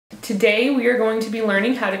Today we are going to be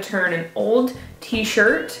learning how to turn an old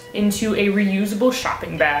t-shirt into a reusable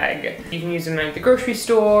shopping bag. You can use them at the grocery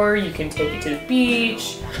store, you can take it to the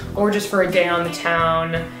beach, or just for a day on the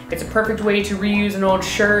town. It's a perfect way to reuse an old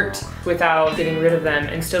shirt without getting rid of them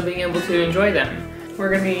and still being able to enjoy them. We're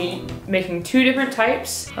going to be making two different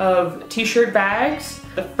types of t-shirt bags.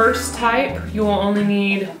 The first type, you will only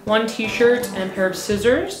need one t-shirt and a pair of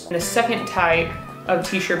scissors. And the second type of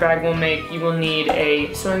t-shirt bag you will need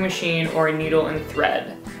a sewing machine or a needle and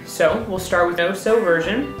thread. So we'll start with no-sew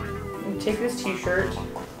version. We'll take this t-shirt.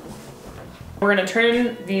 We're going to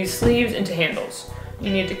turn these sleeves into handles.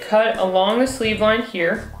 You need to cut along the sleeve line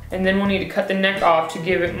here, and then we'll need to cut the neck off to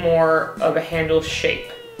give it more of a handle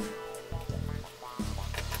shape.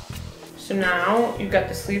 So now you've got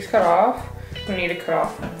the sleeves cut off, we need to cut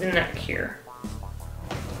off the neck here.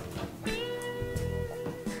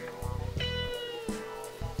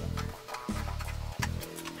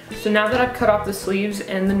 So now that I've cut off the sleeves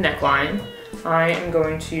and the neckline, I am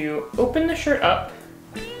going to open the shirt up.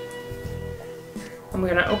 I'm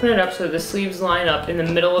going to open it up so the sleeves line up in the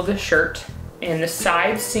middle of the shirt and the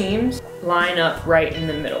side seams line up right in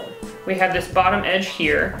the middle. We have this bottom edge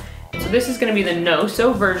here. So this is going to be the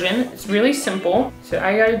no-sew version. It's really simple. So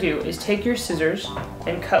all you gotta do is take your scissors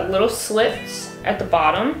and cut little slits at the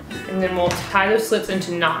bottom, and then we'll tie those slits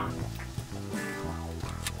into knots.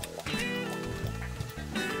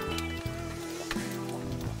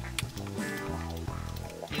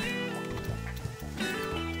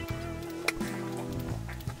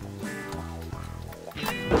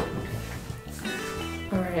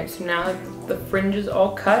 Alright, so now that the fringe is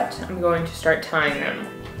all cut, I'm going to start tying them.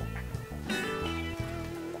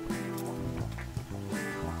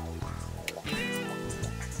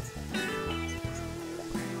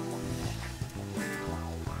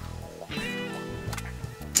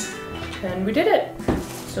 And we did it.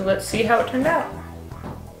 So let's see how it turned out.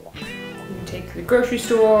 You can take to the grocery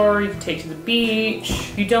store, you can take to the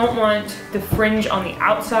beach. You don't want the fringe on the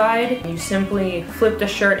outside. You simply flip the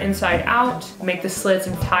shirt inside out, make the slits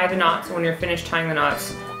and tie the knots. And when you're finished tying the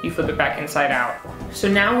knots, you flip it back inside out. So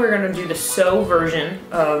now we're gonna do the sew version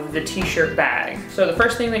of the t-shirt bag. So the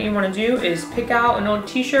first thing that you wanna do is pick out an old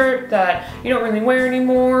t-shirt that you don't really wear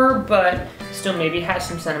anymore, but still maybe has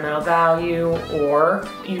some sentimental value, or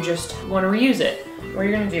you just want to reuse it. What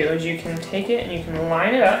you're going to do is you can take it and you can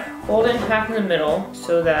line it up, fold it in half in the middle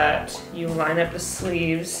so that you line up the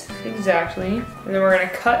sleeves exactly, and then we're going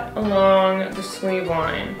to cut along the sleeve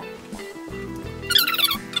line.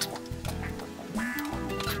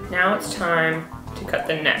 Now it's time to cut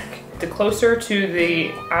the neck. The closer to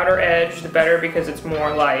the outer edge, the better, because it's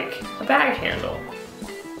more like a bag handle.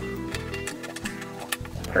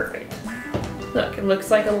 Perfect. Look, it looks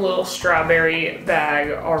like a little strawberry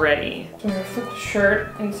bag already. So I'm gonna flip the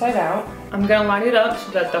shirt inside out. I'm gonna line it up so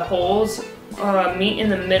that the holes meet in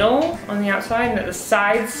the middle on the outside and that the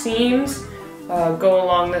side seams go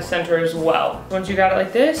along the center as well. Once you got it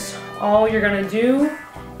like this, all you're gonna do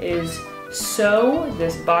is sew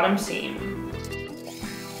this bottom seam.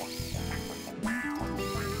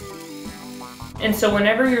 And so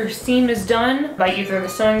whenever your seam is done, by either the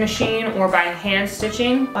sewing machine or by hand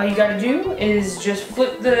stitching, all you gotta do is just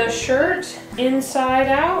flip the shirt inside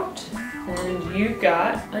out, and you've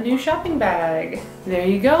got a new shopping bag. There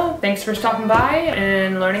you go. Thanks for stopping by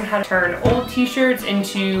and learning how to turn old t-shirts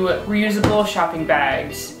into reusable shopping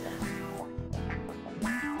bags.